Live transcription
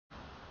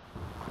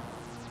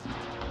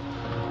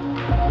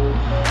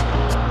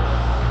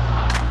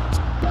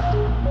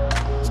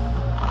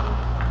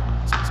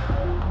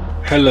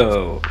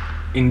Hello!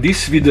 In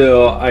this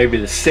video I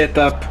will set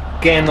up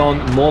Canon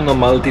mono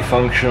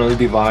multifunctional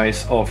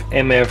device of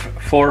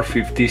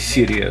MF450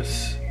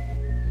 series.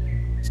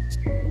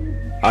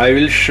 I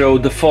will show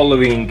the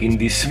following in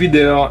this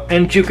video,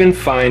 and you can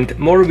find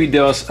more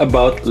videos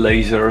about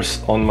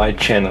lasers on my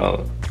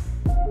channel.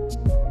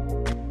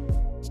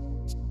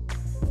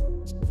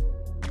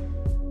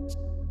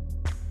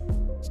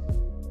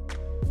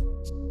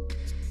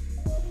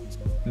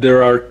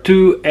 There are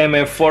two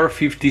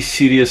MF450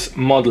 series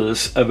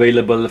models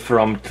available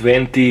from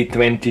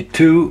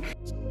 2022,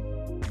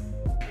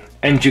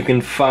 and you can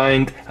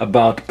find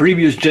about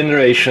previous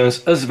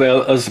generations as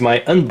well as my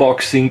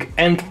unboxing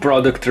and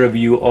product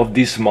review of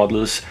these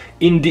models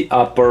in the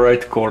upper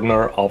right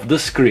corner of the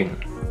screen.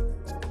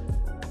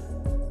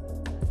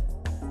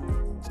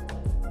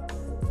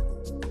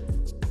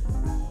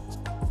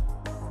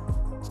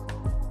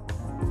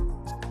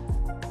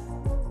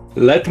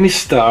 Let me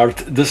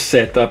start the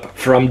setup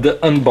from the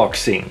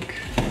unboxing.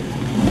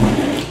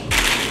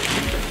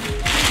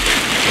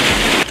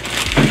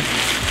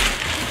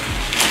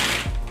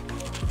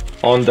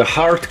 On the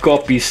hard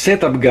copy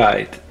setup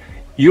guide,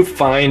 you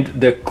find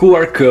the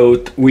QR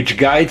code which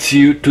guides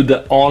you to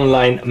the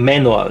online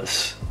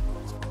manuals.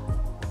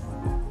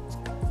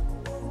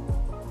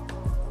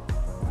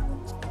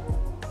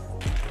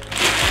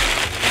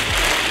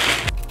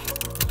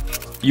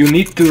 You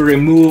need to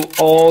remove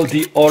all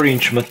the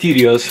orange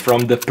materials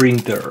from the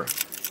printer.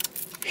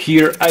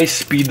 Here I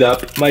speed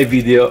up my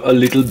video a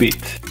little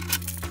bit.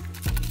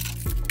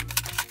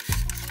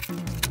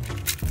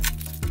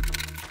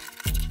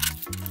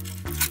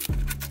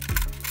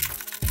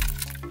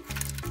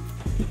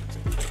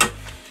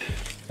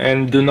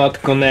 And do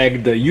not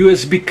connect the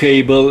USB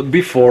cable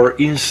before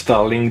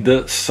installing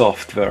the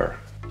software.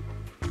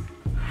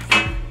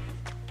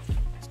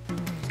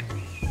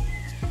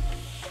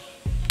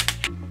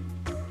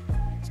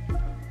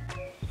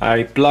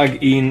 I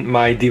plug in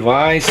my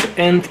device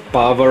and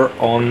power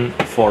on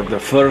for the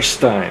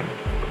first time.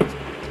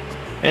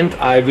 And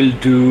I will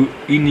do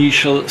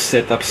initial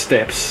setup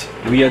steps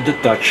via the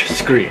touch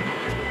screen.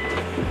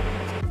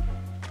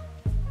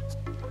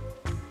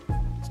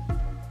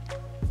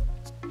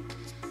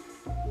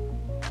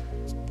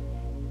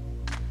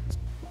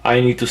 I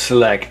need to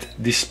select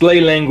display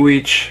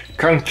language,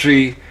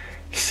 country,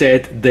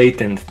 set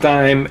date and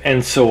time,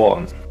 and so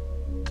on.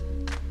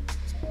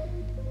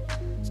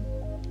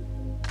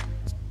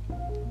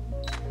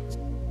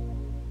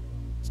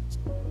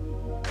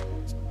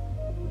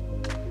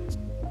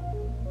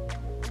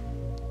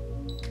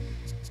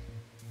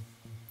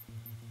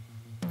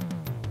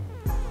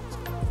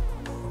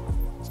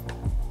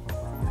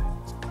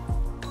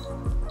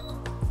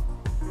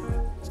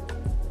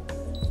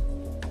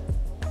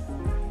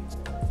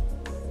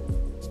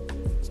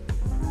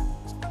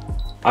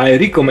 I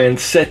recommend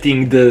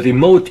setting the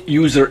remote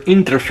user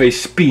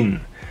interface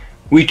pin,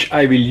 which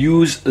I will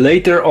use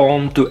later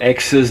on to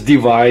access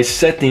device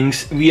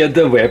settings via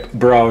the web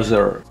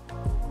browser.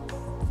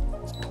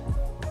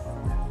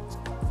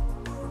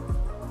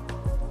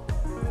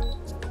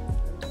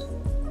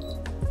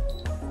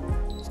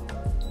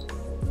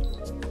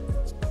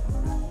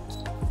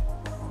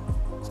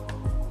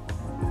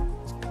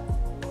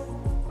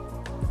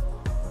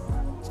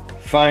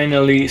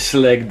 Finally,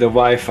 select the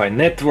Wi-Fi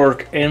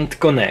network and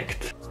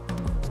connect.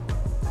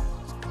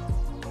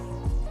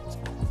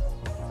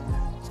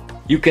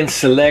 You can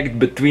select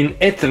between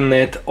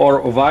Ethernet or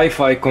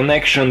Wi-Fi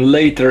connection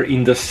later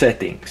in the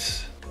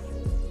settings.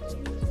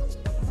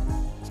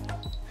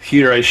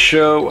 Here I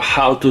show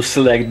how to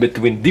select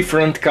between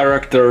different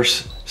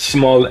characters,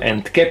 small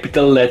and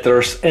capital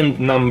letters and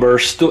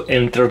numbers to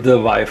enter the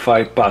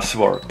Wi-Fi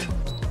password.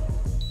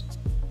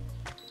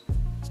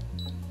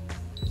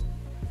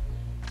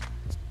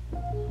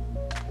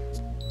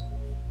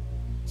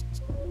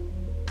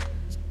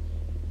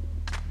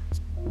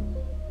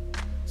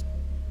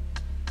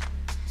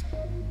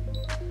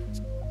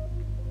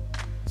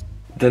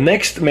 The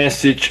next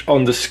message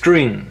on the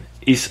screen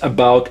is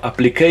about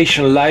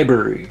application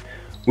library,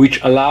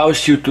 which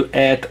allows you to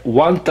add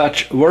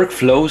one-touch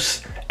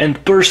workflows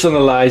and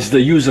personalize the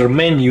user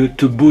menu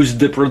to boost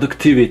the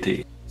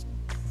productivity.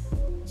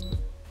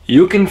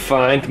 You can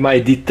find my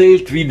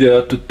detailed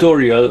video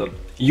tutorial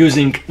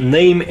using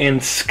Name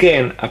and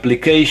Scan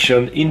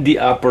application in the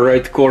upper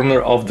right corner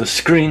of the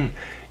screen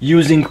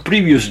using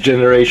previous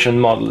generation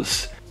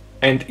models,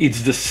 and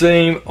it's the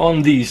same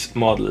on these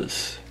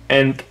models.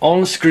 And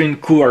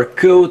on-screen QR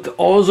code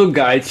also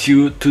guides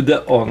you to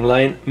the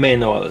online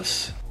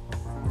manuals.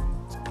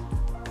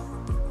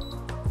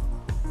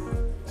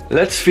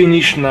 Let's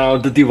finish now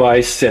the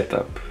device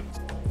setup.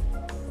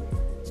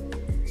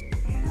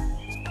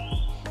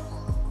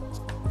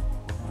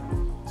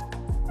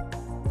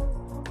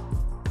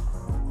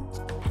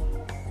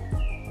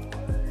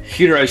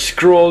 Here I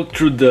scroll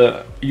through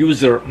the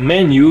user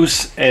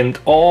menus, and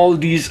all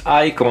these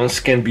icons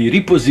can be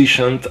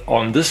repositioned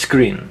on the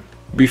screen.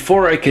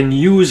 Before I can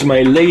use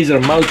my laser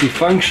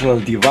multifunctional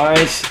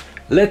device,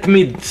 let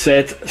me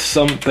set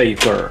some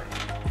paper.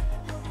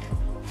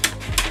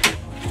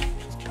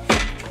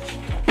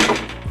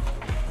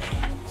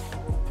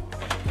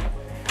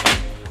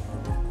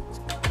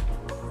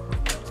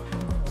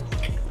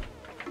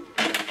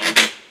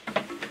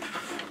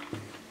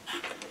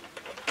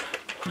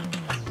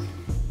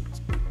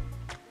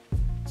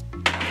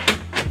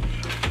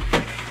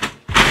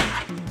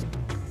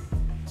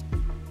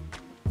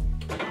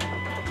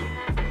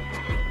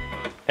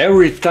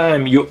 Every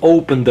time you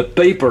open the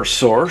paper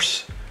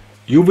source,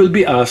 you will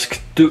be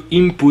asked to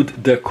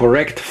input the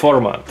correct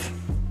format.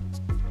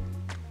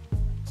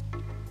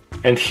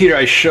 And here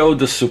I show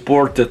the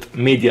supported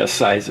media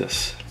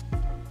sizes.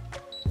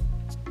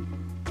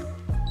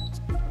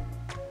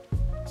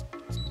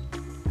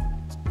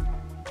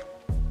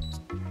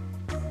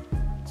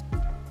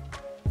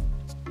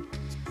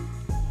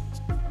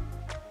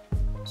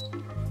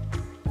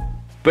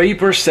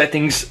 Paper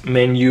settings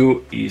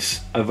menu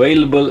is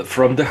available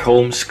from the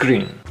home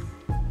screen.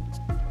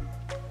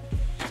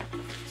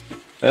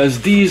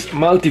 As these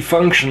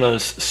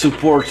multifunctionals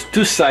support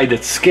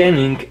two-sided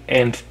scanning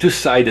and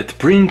two-sided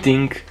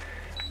printing,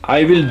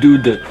 I will do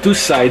the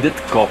two-sided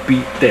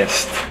copy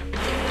test.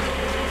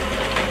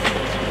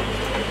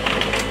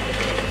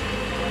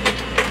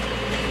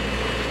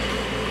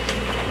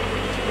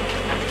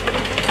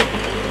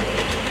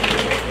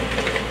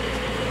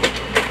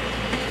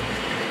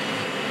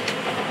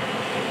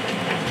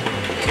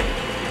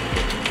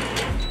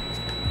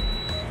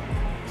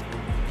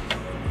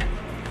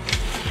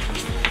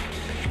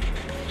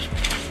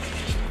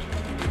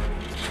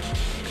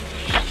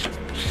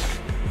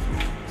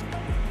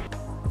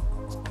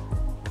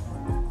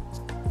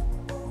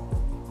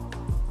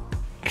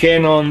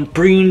 Canon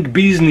Print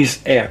Business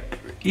app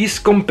is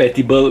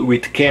compatible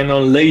with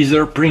Canon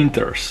laser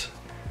printers,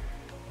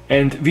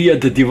 and via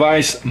the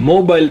device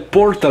mobile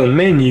portal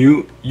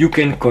menu you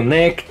can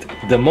connect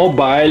the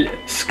mobile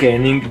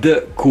scanning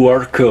the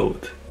QR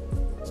code.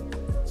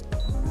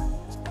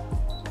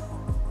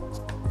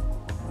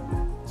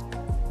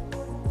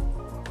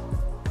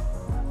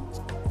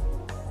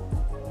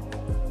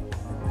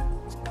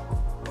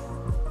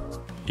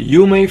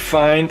 You may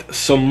find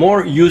some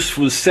more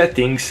useful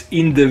settings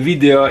in the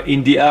video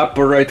in the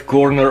upper right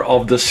corner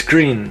of the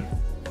screen.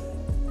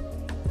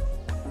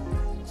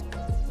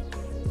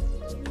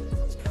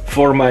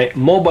 For my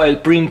mobile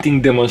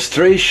printing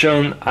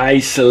demonstration, I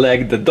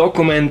select the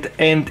document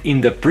and in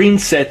the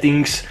print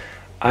settings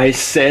I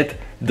set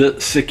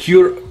the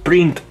secure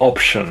print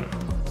option.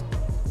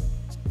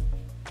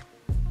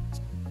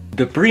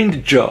 The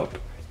print job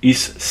is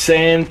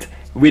sent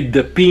with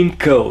the PIN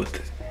code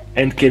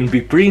and can be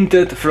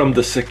printed from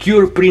the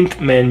secure print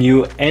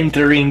menu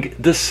entering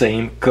the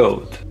same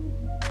code.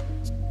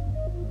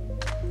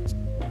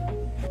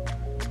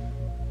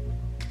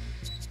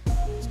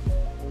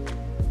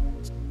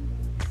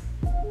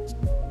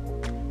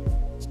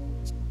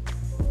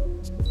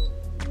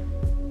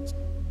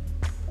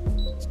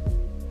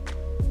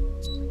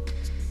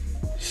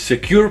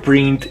 Secure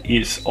print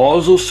is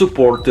also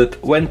supported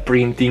when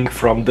printing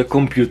from the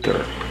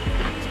computer.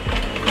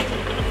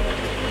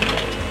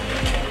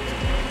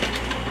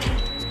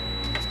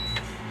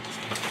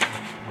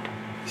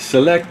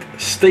 Select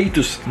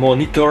Status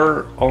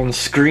Monitor on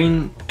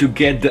screen to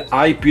get the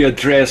IP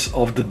address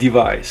of the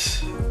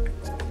device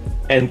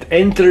and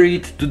enter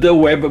it to the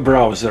web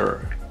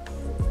browser.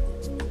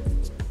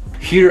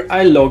 Here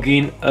I log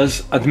in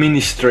as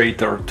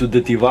administrator to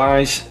the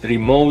device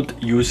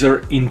remote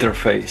user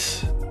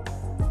interface.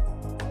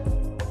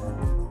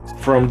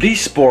 From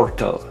this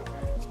portal,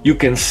 you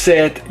can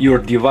set your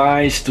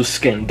device to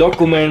scan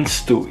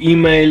documents, to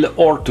email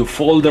or to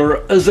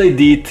folder as I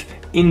did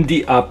in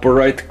the upper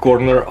right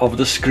corner of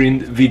the screen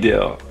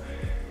video.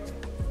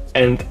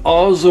 And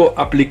also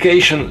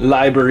application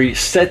library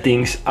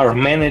settings are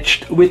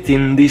managed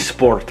within this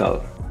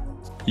portal.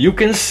 You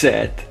can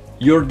set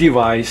your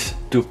device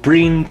to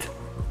print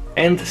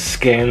and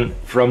scan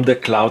from the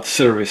cloud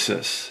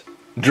services,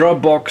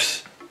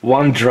 Dropbox,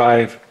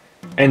 OneDrive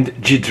and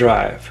G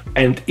Drive.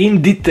 And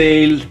in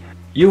detail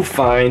you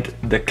find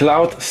the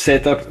cloud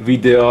setup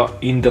video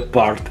in the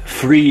part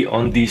 3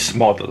 on this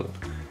model.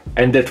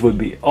 And that will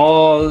be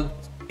all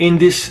in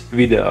this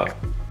video.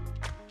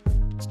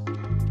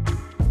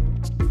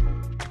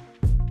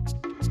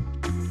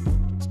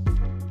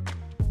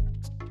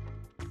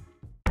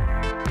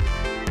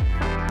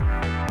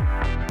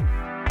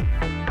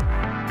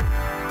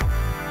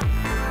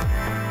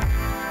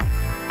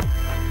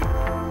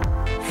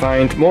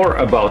 Find more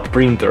about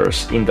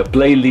printers in the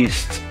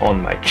playlists on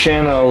my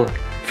channel.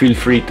 Feel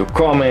free to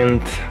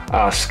comment,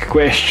 ask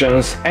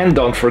questions, and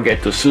don't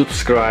forget to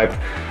subscribe,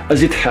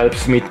 as it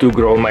helps me to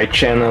grow my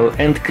channel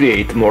and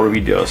create more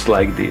videos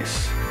like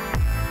this.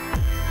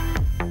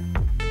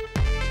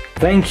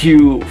 Thank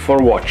you for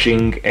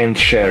watching and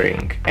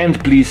sharing,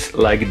 and please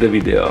like the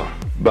video.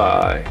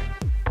 Bye.